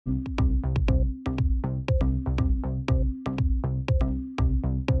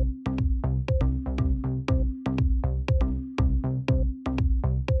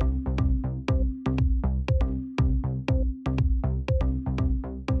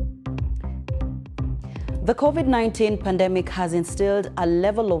The COVID-19 pandemic has instilled a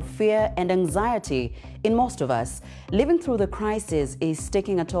level of fear and anxiety in most of us. Living through the crisis is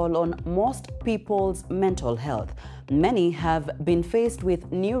taking a toll on most people's mental health. Many have been faced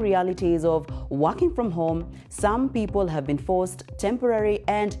with new realities of working from home. Some people have been forced temporary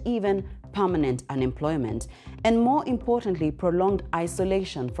and even permanent unemployment, and more importantly, prolonged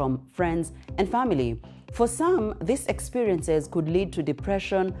isolation from friends and family. For some, these experiences could lead to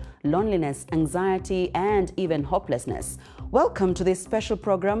depression, loneliness, anxiety, and even hopelessness. Welcome to this special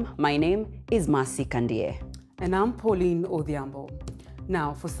program. My name is Mercy Kandie. And I'm Pauline Odhiambo.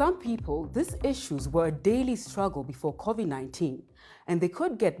 Now, for some people, these issues were a daily struggle before COVID-19, and they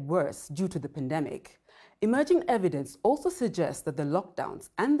could get worse due to the pandemic. Emerging evidence also suggests that the lockdowns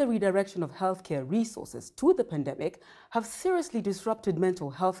and the redirection of healthcare resources to the pandemic have seriously disrupted mental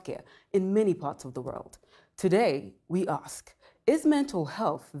health care in many parts of the world. Today, we ask, is mental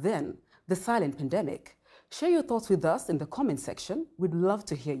health then the silent pandemic? Share your thoughts with us in the comment section. We'd love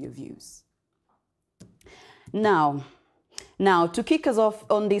to hear your views. Now, to kick us off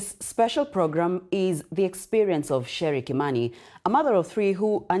on this special program is the experience of Sherry Kimani, a mother of three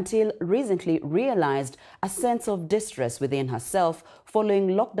who until recently realized a sense of distress within herself following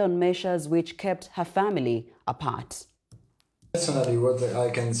lockdown measures which kept her family apart. Personally, what I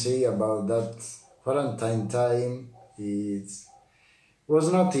can say about that quarantine time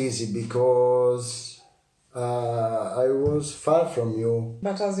was not easy because I was far from you.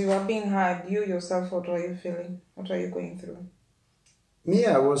 But as you were being hard, you yourself, what were you feeling? What are you going through? Me,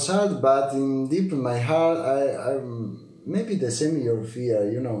 I was hard, but deep in my heart, I maybe the same your fear,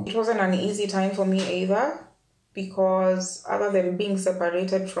 you know. It wasn't an easy time for me either, because other than being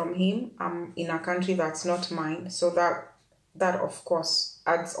separated from him, I'm in a country that's not mine. So that of course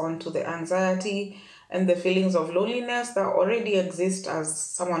adds on to the anxiety and the feelings of loneliness that already exist as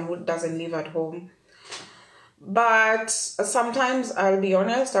someone who doesn't live at home. But sometimes, I'll be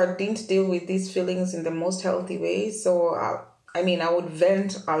honest, I didn't deal with these feelings in the most healthy way. So, I would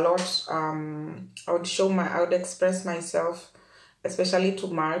vent a lot. I would express myself, especially to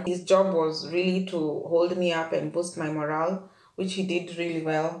Mark. His job was really to hold me up and boost my morale, which he did really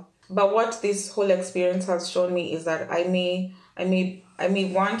well. But what this whole experience has shown me is that I may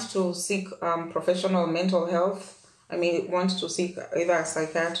want to seek professional mental health. I may want to seek either a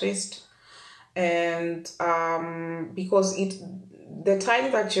psychiatrist. And because the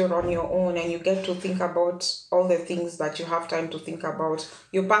time that you're on your own and you get to think about all the things that you have time to think about,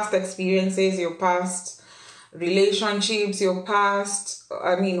 your past experiences, your past relationships, your past,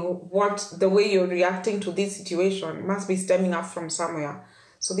 the way you're reacting to this situation must be stemming up from somewhere.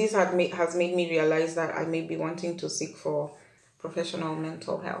 So this has made me realize that I may be wanting to seek for professional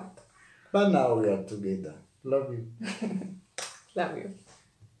mental health. But now we are together. Love you. Love you.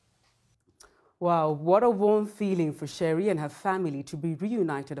 Wow, what a warm feeling for Sherry and her family to be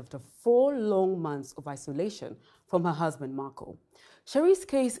reunited after 4 long months of isolation from her husband, Marco. Sherry's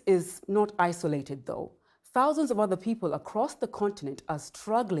case is not isolated, though. Thousands of other people across the continent are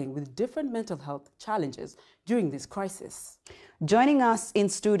struggling with different mental health challenges during this crisis. Joining us in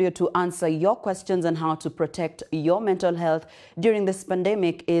studio to answer your questions on how to protect your mental health during this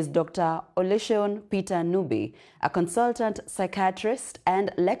pandemic is Dr. Oluseun Peter Nubi, a consultant psychiatrist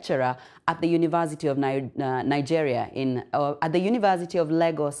and lecturer at the University of Nigeria at the University of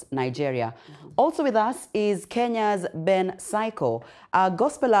Lagos, Nigeria. Also with us is Kenya's Ben Saiko, a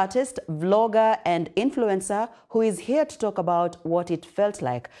gospel artist, vlogger, and influencer who is here to talk about what it felt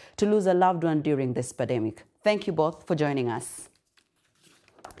like to lose a loved one during this pandemic. Thank you both for joining us.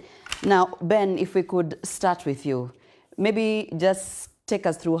 Now, Ben, if we could start with you, maybe just take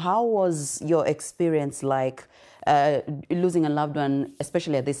us through how was your experience like losing a loved one,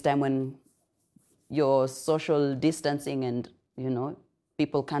 especially at this time when you're social distancing and,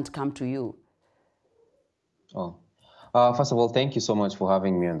 people can't come to you? First of all, thank you so much for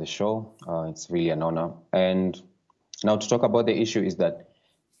having me on the show. It's really an honor. And now to talk about the issue is that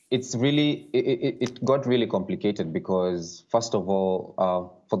it's really, it got really complicated because, first of all,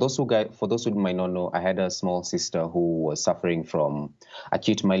 for those who might not know, I had a small sister who was suffering from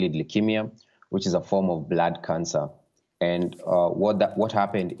acute myeloid leukemia, which is a form of blood cancer. And what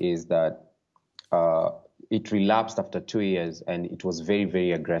happened is that it relapsed after 2 years, and it was very,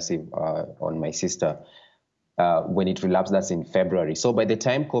 very aggressive on my sister. When it relapsed, that's in February. So by the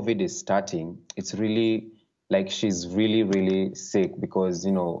time COVID is starting, it's really like she's really, really sick because,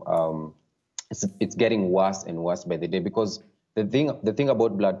 it's getting worse and worse by the day. Because the thing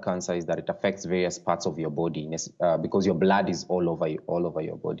about blood cancer is that it affects various parts of your body because your blood is all over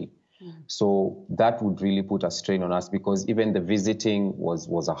your body. So that would really put a strain on us, because even the visiting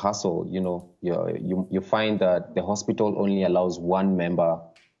was a hassle. You know, you find that the hospital only allows one member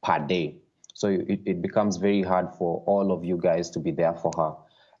per day. So it becomes very hard for all of you guys to be there for her.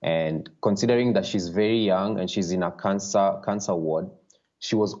 And considering that she's very young and she's in a cancer ward,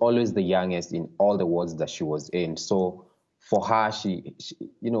 she was always the youngest in all the wards that she was in. So for her, she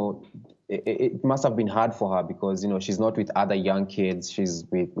you know, it must have been hard for her, because, you know, she's not with other young kids. She's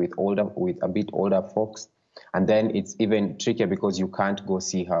with a bit older folks. And then it's even trickier because you can't go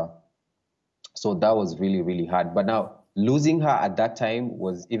see her. So that was really, really hard. But now losing her at that time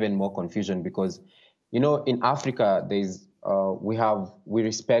was even more confusion, because, you know, in Africa, there's we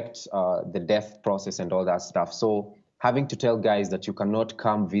respect the death process and all that stuff. So having to tell guys that you cannot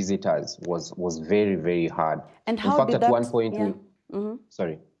come visit us was very, very hard. And how in fact, did at that, one point, yeah.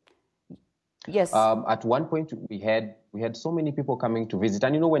 Sorry. Yes. At one point, we had so many people coming to visit,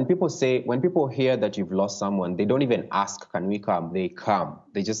 and you know, when people hear that you've lost someone, they don't even ask, "Can we come?" They come.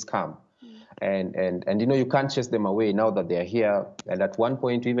 They just come, and you know, you can't chase them away now that they're here. And at one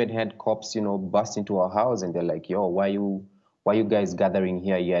point, we even had cops, you know, bust into our house, and they're like, "Yo, why you guys gathering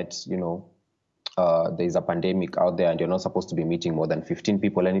here yet? You know, there's a pandemic out there, and you're not supposed to be meeting more than 15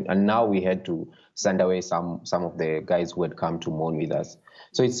 people." And now we had to send away some of the guys who had come to mourn with us.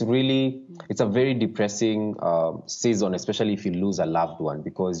 So it's a very depressing season, especially if you lose a loved one,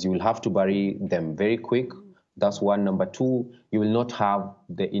 because you will have to bury them very quick. That's one. Number two, you will not have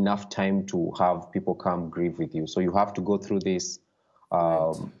enough time to have people come grieve with you. So you have to go through this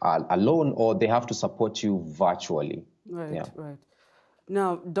alone, or they have to support you virtually. Right, yeah. right.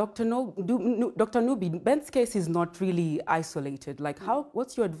 Now, Dr. Nubi, Ben's case is not really isolated. Like,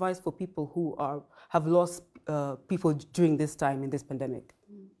 what's your advice for people who have lost people during this time in this pandemic?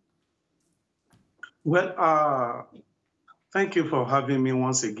 Well, thank you for having me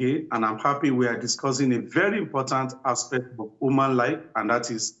once again, and I'm happy we are discussing a very important aspect of human life, and that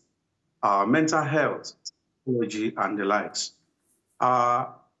is mental health, psychology, and the likes.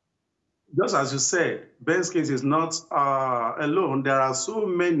 Just as you said, Ben's case is not alone. There are so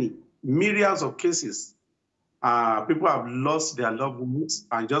many, myriads of cases. People have lost their loved ones,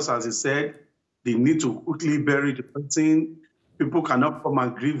 and just as he said, they need to quickly bury the person. People cannot come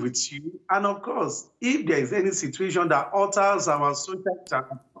and grieve with you. And of course, if there is any situation that alters our social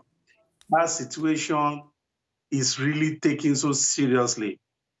channel, that situation is really taken so seriously.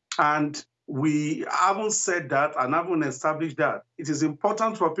 And we haven't said that and haven't established that. It is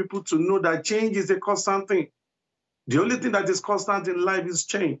important for people to know that change is a constant thing. The only thing that is constant in life is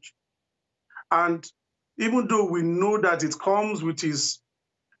change. And even though we know that it comes with its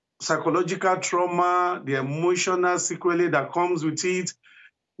psychological trauma, the emotional sequelae that comes with it,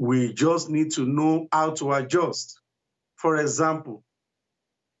 we just need to know how to adjust. For example,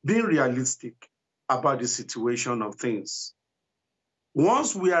 being realistic about the situation of things.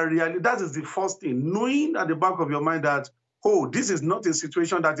 Once we are realistic, that is the first thing, knowing at the back of your mind that, oh, this is not a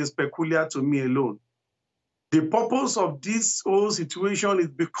situation that is peculiar to me alone. The purpose of this whole situation is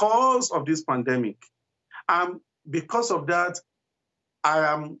because of this pandemic. And because of that,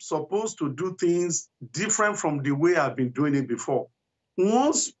 I am supposed to do things different from the way I've been doing it before.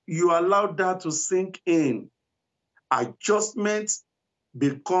 Once you allow that to sink in, adjustment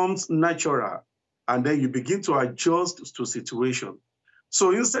becomes natural, and then you begin to adjust to situation.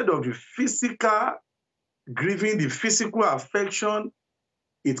 So instead of the physical grieving, the physical affection,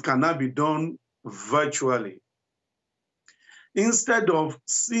 it cannot be done virtually. Instead of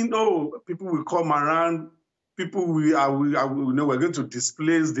seeing, oh, people will come around, people we're going to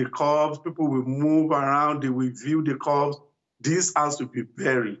displace the corpse, people will move around, they will view the corpse. This has to be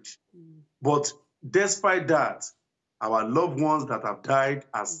buried. But despite that, our loved ones that have died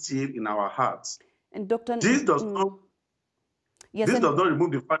are still in our hearts. And Dr. This does not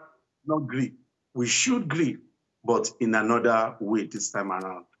remove the fact that we not grieve. We should grieve, but in another way this time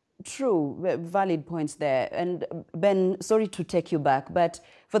around. True, valid points there. And Ben, sorry to take you back, but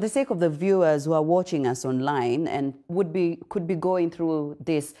for the sake of the viewers who are watching us online and could be going through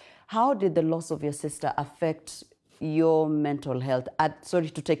this, how did the loss of your sister affect your mental health? Sorry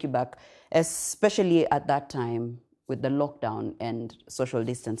to take you back, especially at that time with the lockdown and social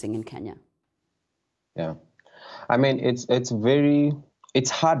distancing in Kenya. Yeah, I mean, it's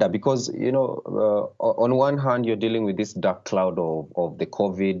harder because, you know, on one hand, you're dealing with this dark cloud of the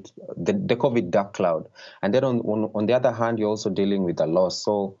COVID dark cloud. And then on the other hand, you're also dealing with the loss.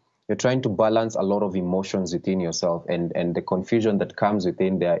 So you're trying to balance a lot of emotions within yourself, and the confusion that comes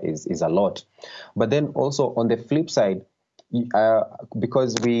within there is a lot. But then also on the flip side,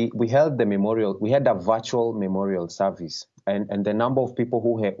 because we held the memorial, we had a virtual memorial service, and the number of people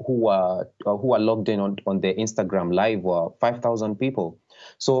who are logged in on the Instagram live were 5,000 people.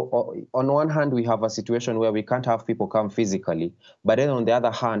 So on one hand, we have a situation where we can't have people come physically, but then on the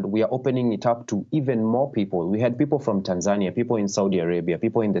other hand, we are opening it up to even more people. We had people from Tanzania, people in Saudi Arabia,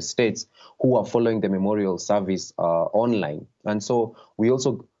 people in the States who are following the memorial service online. And so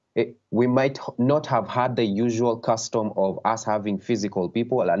we might not have had the usual custom of us having physical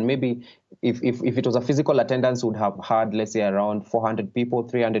people, and maybe if it was a physical attendance, would have had, let's say, around 400 people,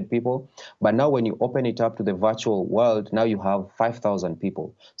 300 people. But now when you open it up to the virtual world, now you have 5,000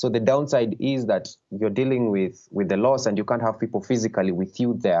 people. So the downside is that you're dealing with the loss and you can't have people physically with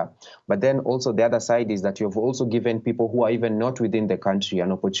you there. But then also the other side is that you've also given people who are even not within the country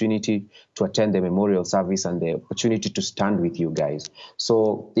an opportunity to attend the memorial service and the opportunity to stand with you guys.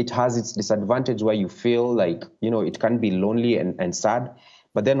 So it has its disadvantage where you feel like, it can be lonely and sad.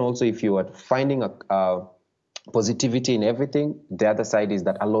 But then also if you are finding a positivity in everything, the other side is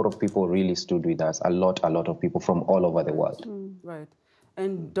that a lot of people really stood with us, a lot of people from all over the world. Right.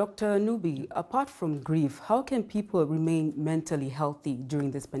 And Dr. Nubi, apart from grief, how can people remain mentally healthy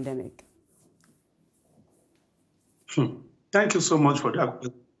during this pandemic? Thank you so much for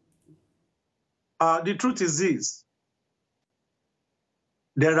that. The truth is this: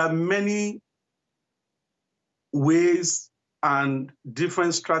 there are many ways and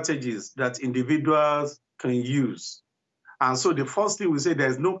different strategies that individuals can use. And so the first thing we say,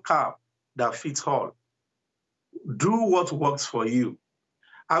 there's no cap that fits all. Do what works for you.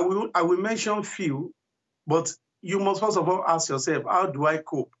 I will mention few, but you must first of all ask yourself, how do I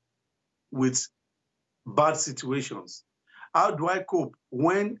cope with bad situations? How do I cope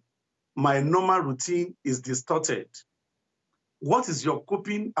when my normal routine is distorted? What is your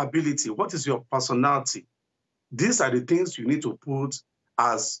coping ability? What is your personality? These are the things you need to put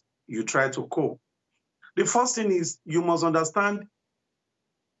as you try to cope. The first thing is you must understand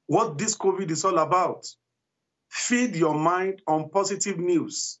what this COVID is all about. Feed your mind on positive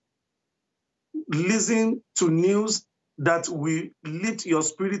news. Listen to news that will lift your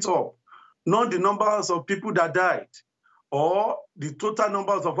spirit up, not the numbers of people that died or the total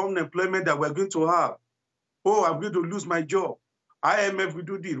numbers of unemployment that we're going to have. Oh, I'm going to lose my job. IMF will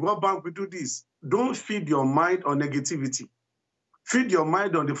do this. World Bank will do this. Don't feed your mind on negativity. Feed your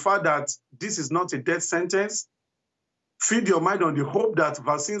mind on the fact that this is not a death sentence. Feed your mind on the hope that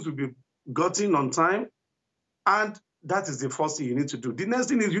vaccines will be gotten on time. And that is the first thing you need to do. The next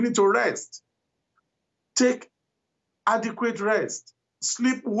thing is you need to rest. Take adequate rest.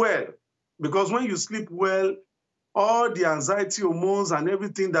 Sleep well. Because when you sleep well, all the anxiety hormones and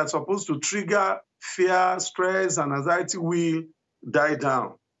everything that's supposed to trigger fear, stress, and anxiety will die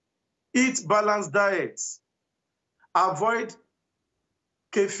down. Eat balanced diets. Avoid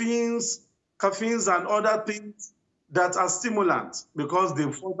caffeines and other things that are stimulants because they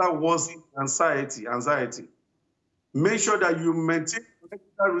further worsen anxiety. Make sure that you maintain a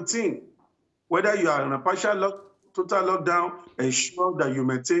regular routine. Whether you are in a partial total lockdown, ensure that you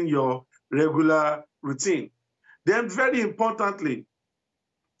maintain your regular routine. Then very importantly,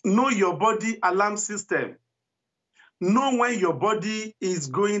 know your body alarm system. Know when your body is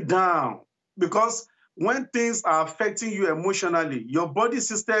going down, because when things are affecting you emotionally, your body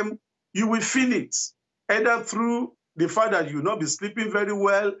system, you will feel it, either through the fact that you'll not be sleeping very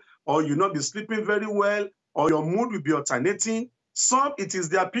well, or you'll not be sleeping very well, or your mood will be alternating. Some, it is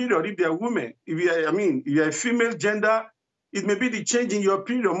their period, if they're women. If you're a female gender, it may be the change in your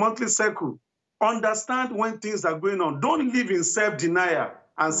period, monthly cycle. Understand when things are going on. Don't live in self-denial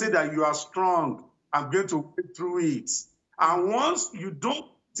and say that you are strong. I'm going to get through it. And once you don't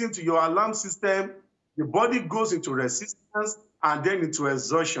get into your alarm system, the body goes into resistance and then into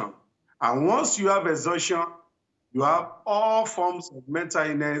exhaustion. And once you have exhaustion, you have all forms of mental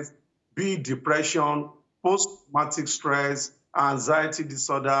illness, be it depression, post-traumatic stress, anxiety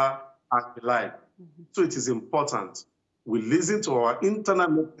disorder, and the like. So it is important we listen to our internal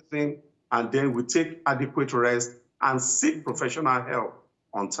medicine and then we take adequate rest and seek professional help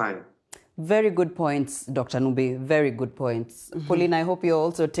on time. Very good points, Dr. Nubi. Very good points. Pauline, I hope you're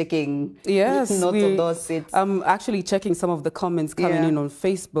also taking note of those. I'm actually checking some of the comments coming in on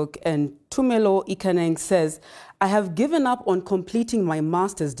Facebook, and Tumelo Ikaneng says, I have given up on completing my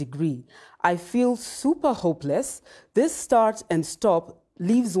master's degree. I feel super hopeless. This start and stop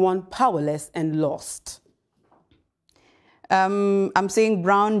leaves one powerless and lost. I'm seeing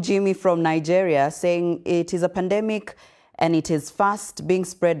Brown Jimmy from Nigeria saying it is a pandemic and it is fast being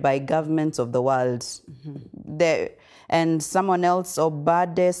spread by governments of the world. And someone else,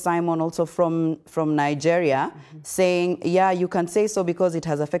 Obade Simon, also from Nigeria, saying, yeah, you can say so because it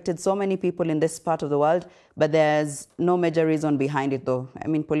has affected so many people in this part of the world, but there's no major reason behind it, though. I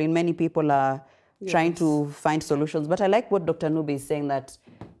mean, Pauline, many people are trying to find solutions. But I like what Dr. Nubi is saying, that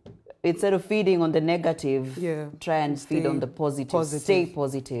instead of feeding on the negative, try and feed on the positive. Stay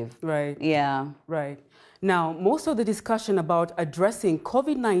positive. Right. Yeah. Right. Now, most of the discussion about addressing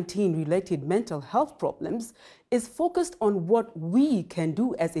COVID-19 related mental health problems is focused on what we can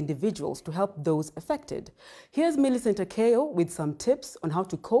do as individuals to help those affected. Here's Millicent Akeo with some tips on how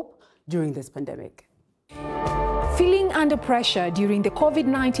to cope during this pandemic. Feeling under pressure during the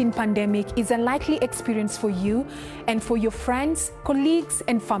COVID-19 pandemic is a likely experience for you and for your friends, colleagues,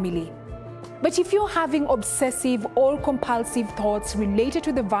 and family. But if you're having obsessive or compulsive thoughts related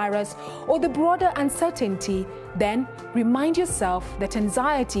to the virus or the broader uncertainty, then remind yourself that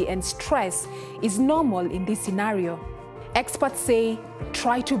anxiety and stress is normal in this scenario. Experts say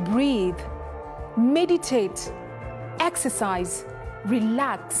try to breathe, meditate, exercise,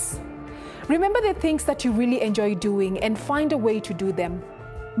 relax. Remember the things that you really enjoy doing and find a way to do them.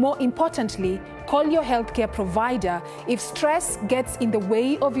 More importantly, call your healthcare provider if stress gets in the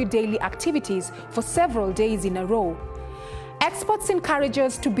way of your daily activities for several days in a row. Experts encourage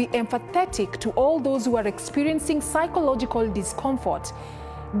us to be empathetic to all those who are experiencing psychological discomfort.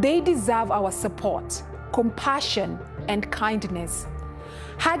 They deserve our support, compassion, and kindness.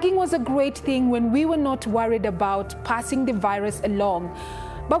 Hugging was a great thing when we were not worried about passing the virus along,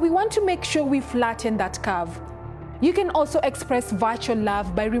 but we want to make sure we flatten that curve. You can also express virtual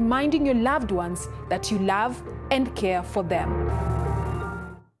love by reminding your loved ones that you love and care for them.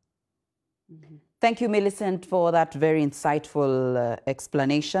 Thank you, Millicent, for that very insightful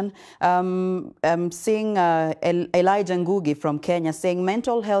explanation. I'm seeing Elijah Ngugi from Kenya saying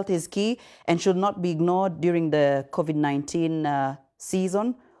mental health is key and should not be ignored during the COVID-19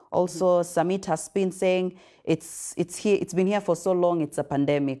 season. Also, Samit has been saying it's been here for so long, it's a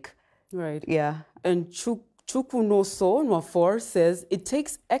pandemic. Right. Yeah. And Chukunoso Nwafor says it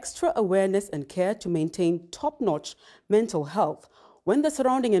takes extra awareness and care to maintain top-notch mental health when the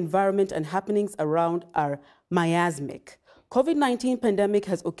surrounding environment and happenings around are miasmic. COVID-19 pandemic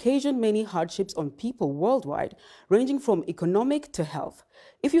has occasioned many hardships on people worldwide, ranging from economic to health.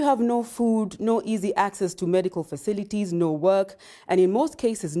 If you have no food, no easy access to medical facilities, no work, and in most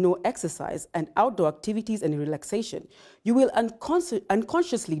cases no exercise and outdoor activities and relaxation, you will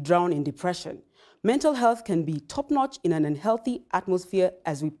unconsciously drown in depression. Mental health can be top-notch in an unhealthy atmosphere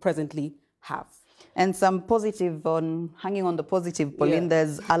as we presently have. And some positive, hanging on the positive, Pauline,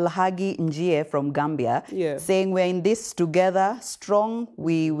 there's Alhagi Njie from Gambia saying we're in this together, strong,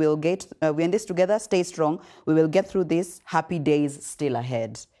 we're in this together, stay strong, we will get through this, happy days still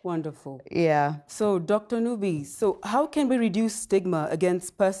ahead. Wonderful. Yeah. So, Dr. Nubi, so how can we reduce stigma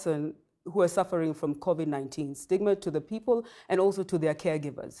against persons who are suffering from COVID-19? Stigma to the people and also to their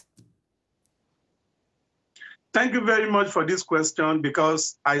caregivers. Thank you very much for this question,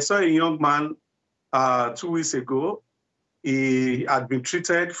 because I saw a young man 2 weeks ago. He had been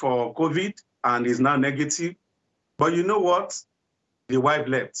treated for COVID and is now negative. But you know what? The wife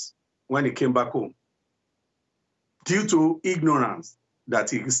left when he came back home due to ignorance that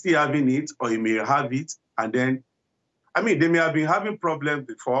he is still having it or he may have it. And then, I mean, they may have been having problems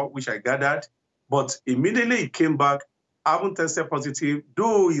before, which I gathered, but immediately he came back, haven't tested positive,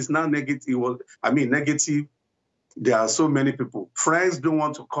 though he's now negative. Negative. There are so many people. Friends don't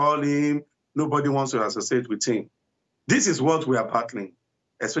want to call him. Nobody wants to associate with him. This is what we are battling,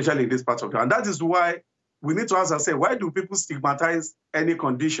 especially in this part of the world. And that is why we need to ask ourselves, why do people stigmatize any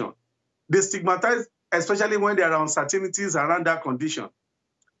condition? They stigmatize, especially when there are uncertainties around that condition.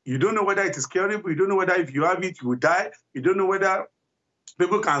 You don't know whether it is curable. You don't know whether if you have it, you will die. You don't know whether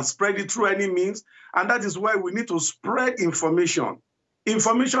people can spread it through any means. And that is why we need to spread information.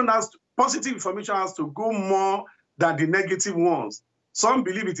 Positive information has to go more than the negative ones. Some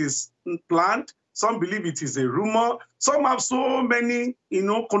believe it is planned. Some believe it is a rumor. Some have so many,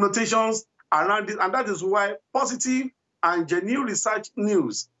 connotations around it. And that is why positive and genuine research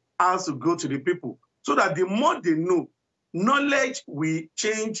news has to go to the people, so that the more they know, knowledge will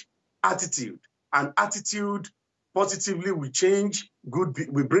change attitude. And attitude positively will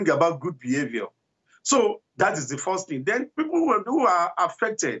will bring about good behavior. So that is the first thing. Then people who are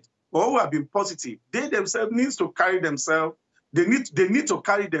affected or who have been positive, they themselves need to carry themselves. They need to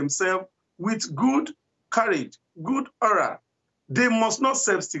carry themselves with good courage, good aura. They must not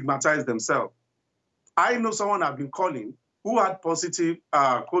self-stigmatize themselves. I know someone I've been calling who had positive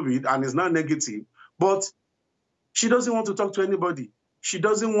COVID and is now negative, but she doesn't want to talk to anybody. She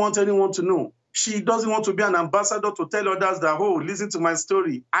doesn't want anyone to know. she doesn't want to be an ambassador to tell others that, oh, listen to my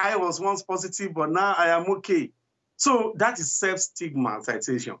story. I was once positive, but now I am okay. So that is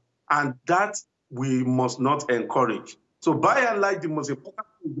self-stigmatization, and that we must not encourage. So by and large, the most important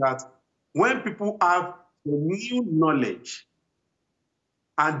thing is that when people have the new knowledge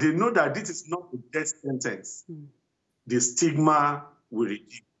and they know that this is not a death sentence, the stigma will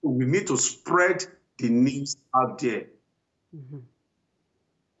reduce. We need to spread the news out there.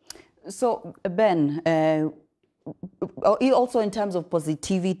 So, Ben, also in terms of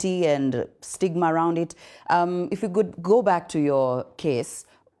positivity and stigma around it, if you could go back to your case,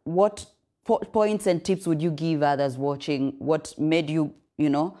 what points and tips would you give others watching? What made you,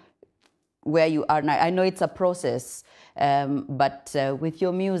 where you are now? I know it's a process, but with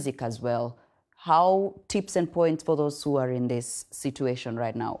your music as well, how tips and points for those who are in this situation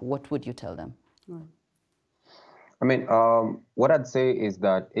right now, what would you tell them? I mean, what I'd say is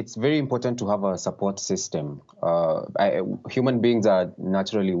that it's very important to have a support system. Human beings are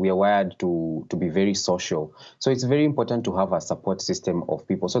naturally, we are wired to be very social. So it's very important to have a support system of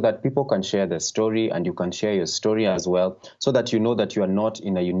people so that people can share their story and you can share your story as well, so that you know that you are not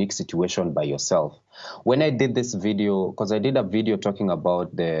in a unique situation by yourself. When I did this video, because I did a video talking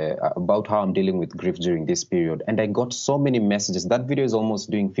about how I'm dealing with grief during this period, and I got so many messages. That video is almost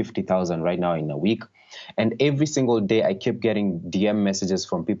doing 50,000 right now in a week. And every single day I kept getting DM messages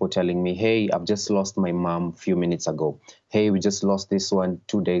from people telling me, hey, I've just lost my mom a few minutes ago. Hey, we just lost this one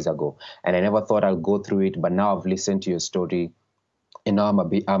 2 days ago. And I never thought I'd go through it, but now I've listened to your story. And now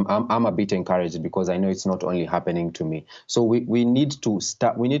I'm a bit encouraged because I know it's not only happening to me. So we need to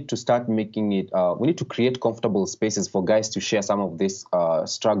start making it. We need to create comfortable spaces for guys to share some of these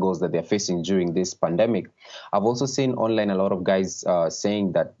struggles that they're facing during this pandemic. I've also seen online a lot of guys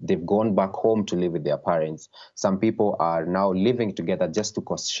saying that they've gone back home to live with their parents. Some people are now living together just to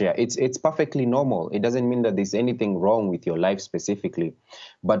share. It's perfectly normal. It doesn't mean that there's anything wrong with your life specifically,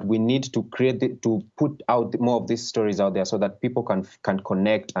 but we need to put out more of these stories out there so that people can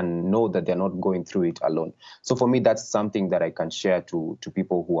connect and know that they're not going through it alone. So for me, that's something that I can share to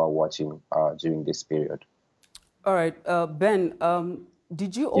people who are watching during this period. All right, Ben,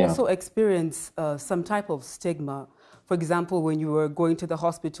 did you also experience some type of stigma? For example, when you were going to the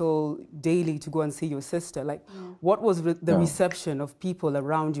hospital daily to go and see your sister, like what was the reception of people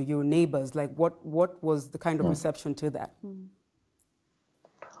around you, your neighbors? Like what was the kind of reception to that?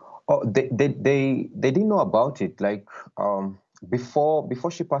 Oh, they didn't know about it. Like before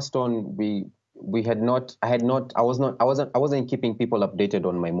she passed on, I wasn't keeping people updated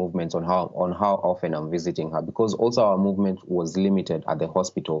on my movements, on how often I'm visiting her, because also our movement was limited at the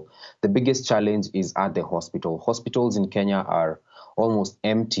hospital. The biggest challenge is at the hospital. Hospitals in Kenya are almost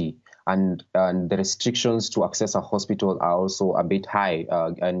empty, and the restrictions to access a hospital are also a bit high,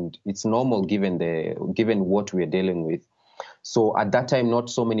 and it's normal given what we're dealing with. So at that time,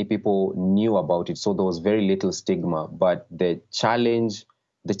 not so many people knew about it, so there was very little stigma. But the challenge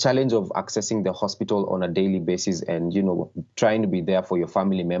of accessing the hospital on a daily basis and, trying to be there for your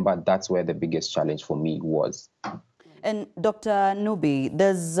family member, that's where the biggest challenge for me was. And Dr. Nubi,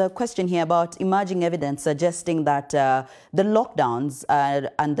 there's a question here about emerging evidence suggesting that the lockdowns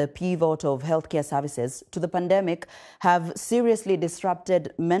and the pivot of healthcare services to the pandemic have seriously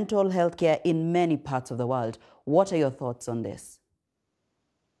disrupted mental health care in many parts of the world. What are your thoughts on this?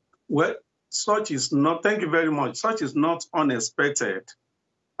 Well, thank you very much. Such is not unexpected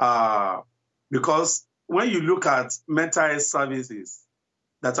because when you look at mental health services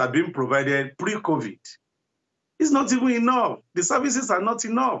that are being provided pre-COVID, it's not even enough. The services are not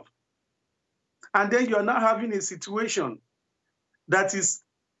enough. And then you're now having a situation that has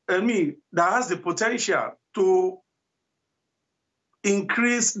the potential to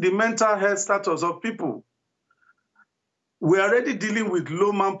increase the mental health status of people. We're already dealing with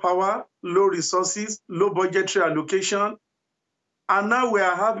low manpower, low resources, low budgetary allocation, and now we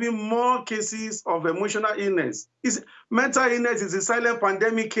are having more cases of emotional illness. Mental illness is a silent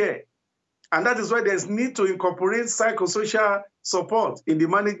pandemic here, and that is why there's need to incorporate psychosocial support in the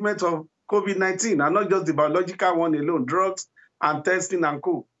management of COVID-19, and not just the biological one alone, drugs and testing and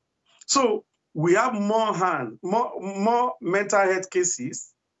co. So we have more mental health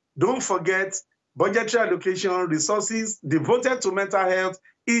cases. Don't forget, budgetary allocation, resources devoted to mental health,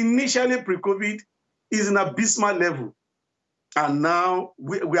 initially pre-COVID, is an abysmal level. And now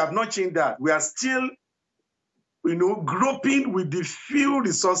we have not changed that. We are still, groping with the few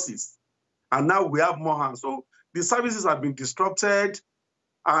resources. And now we have more hands. So the services have been disrupted.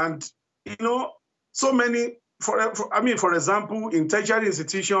 And, so many, for example, in tertiary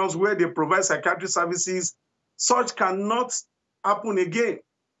institutions where they provide psychiatric services, such cannot happen again.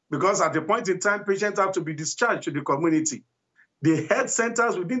 because at a point in time, patients have to be discharged to the community. The health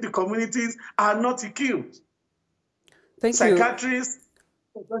centers within the communities are not equipped. Thank you. Psychiatrists,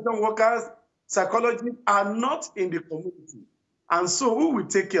 social workers, psychologists are not in the community. And so who will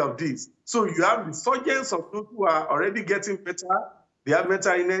take care of this? So you have the surgeons of those who are already getting better, they have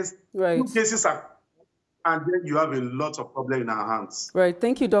mental illness, right. Two cases are, and then you have a lot of problems in our hands. Right,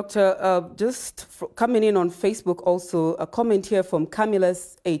 thank you, Doctor. Just coming in on Facebook also, a comment here from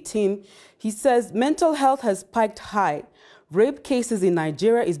Camillus18. He says, mental health has spiked high. Rape cases in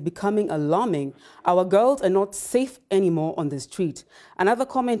Nigeria is becoming alarming. Our girls are not safe anymore on the street. Another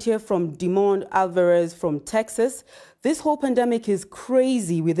comment here from Dimond Alvarez from Texas. This whole pandemic is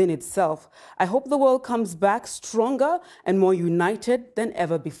crazy within itself. I hope the world comes back stronger and more united than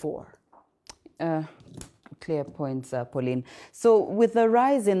ever before. Clear points, Pauline. So with the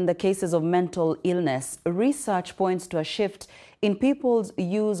rise in the cases of mental illness, research points to a shift in people's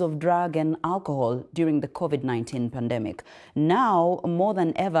use of drug and alcohol during the COVID-19 pandemic. Now, more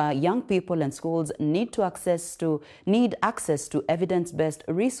than ever, young people and schools need access to evidence-based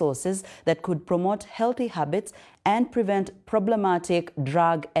resources that could promote healthy habits and prevent problematic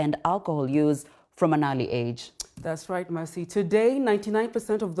drug and alcohol use from an early age. That's right, Mercy. Today,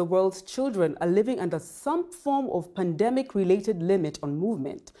 99% of the world's children are living under some form of pandemic-related limit on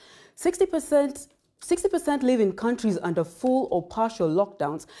movement. 60% live in countries under full or partial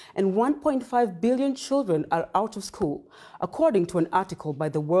lockdowns, and 1.5 billion children are out of school, according to an article by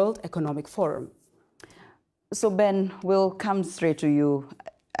the World Economic Forum. So, Ben, we'll come straight to you.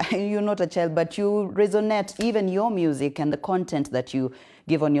 You're not a child, but you resonate, even your music and the content that you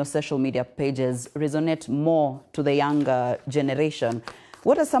give on your social media pages resonate more to the younger generation.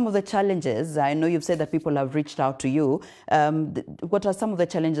 What are some of the challenges? I know you've said that people have reached out to you. What are some of the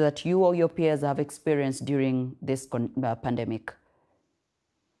challenges that you or your peers have experienced during this pandemic?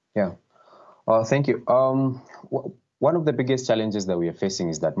 Yeah, thank you. One of the biggest challenges that we are facing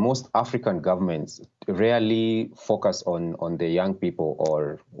is that most African governments rarely focus on the young people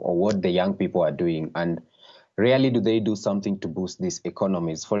or what the young people are doing, and rarely do they do something to boost these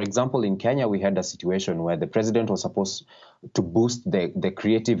economies. For example, in Kenya, we had a situation where the president was supposed to boost the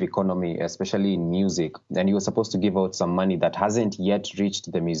creative economy, especially in music, and he was supposed to give out some money that hasn't yet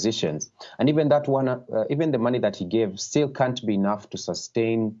reached the musicians. And even that one, even the money that he gave still can't be enough to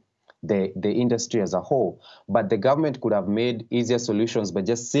sustain the industry as a whole. But the government could have made easier solutions by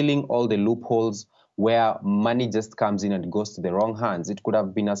just sealing all the loopholes where money just comes in and goes to the wrong hands. It could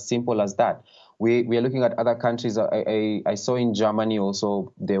have been as simple as that. We are looking at other countries. I saw in Germany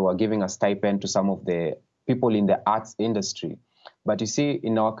also, they were giving a stipend to some of the people in the arts industry. But you see,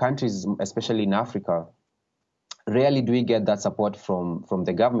 in our countries, especially in Africa, rarely do we get that support from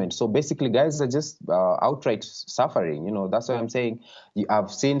the government. So basically, guys are just outright suffering. You know, that's what I'm saying.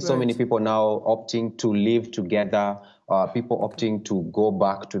 I've seen so many people now opting to live together, people opting to go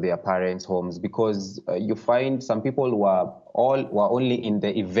back to their parents' homes, because you find some people who are only in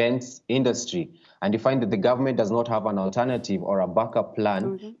the events industry, and you find that the government does not have an alternative or a backup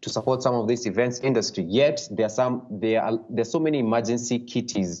plan to support some of this events industry. Yet there's so many emergency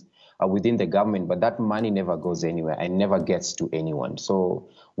kitties within the government, but that money never goes anywhere and never gets to anyone. So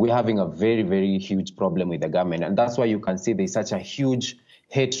we're having a very, very huge problem with the government. And that's why you can see there's such a huge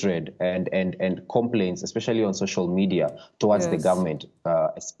hatred and complaints, especially on social media, towards the government,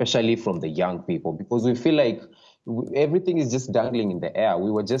 especially from the young people, because we feel like everything is just dangling in the air. We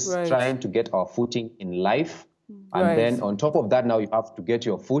were just trying to get our footing in life. And then on top of that, now you have to get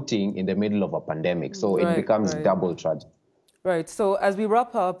your footing in the middle of a pandemic. So it becomes double tragic. Right. So as we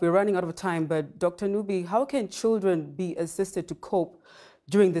wrap up, we're running out of time, but Dr. Nubi, how can children be assisted to cope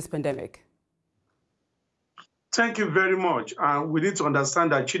during this pandemic? Thank you very much. We need to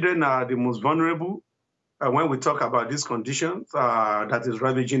understand that children are the most vulnerable when we talk about these conditions that is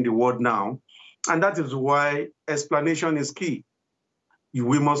ravaging the world now. And that is why explanation is key.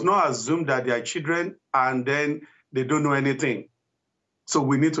 We must not assume that they are children and then they don't know anything. So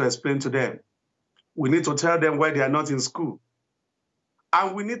we need to explain to them. We need to tell them why they are not in school.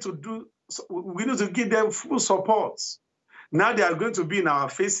 And we need to give them full support. Now they are going to be in our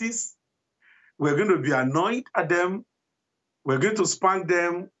faces. We're going to be annoyed at them. We're going to spank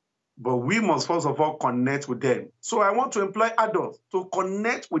them. But we must first of all connect with them. So I want to employ adults to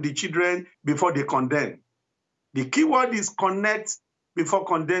connect with the children before they condemn. The key word is connect before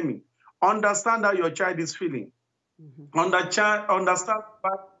condemning. Understand how your child is feeling. Understand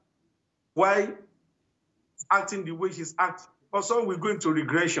why she's acting the way she's acting. Or some will go into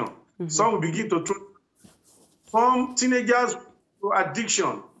regression. Some will begin to some teenagers to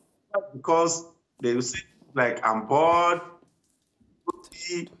addiction because they will say, like, I'm bored,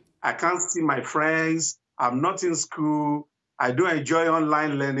 I can't see my friends, I'm not in school, I don't enjoy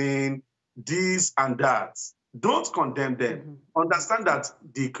online learning, this and that. Don't condemn them. Understand that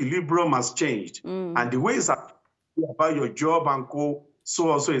the equilibrium has changed. And the way it's about your job and so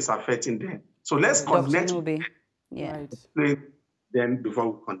also is affecting them. So let's connect them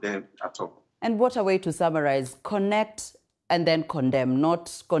before we condemn at all. And what a way to summarize: connect and then condemn,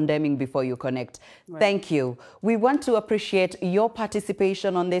 not condemning before you connect. Thank you. We want to appreciate your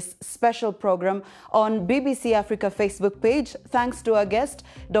participation on this special program on BBC Africa Facebook page. Thanks to our guest,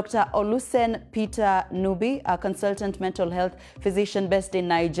 Dr. Olusen Peter Nubi, a consultant mental health physician based in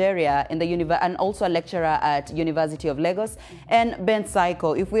Nigeria and also a lecturer at University of Lagos, and Ben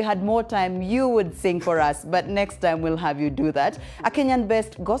Saiko. If we had more time, you would sing for us, but next time we'll have you do that. A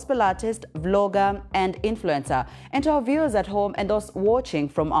Kenyan-based gospel artist, vlogger, and influencer. And to our viewers at home and those watching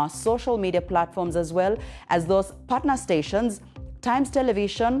from our social media platforms, as well as those partner stations, Times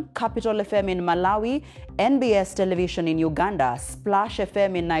Television, Capital FM in Malawi, NBS Television in Uganda, Splash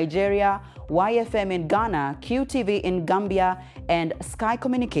FM in Nigeria, YFM in Ghana, QTV in Gambia, and Sky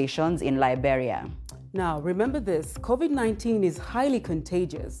Communications in Liberia. Now, remember this, COVID-19 is highly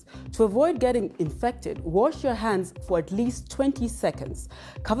contagious. To avoid getting infected, wash your hands for at least 20 seconds.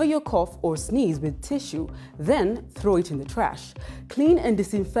 Cover your cough or sneeze with tissue, then throw it in the trash. Clean and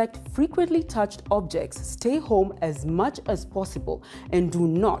disinfect frequently touched objects. Stay home as much as possible, and do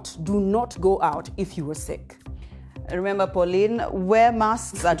not go out if you are sick. Remember, Pauline, wear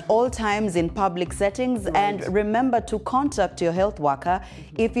masks at all times in public settings, and remember to contact your health worker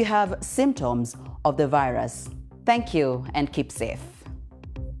if you have symptoms of the virus. Thank you and keep safe.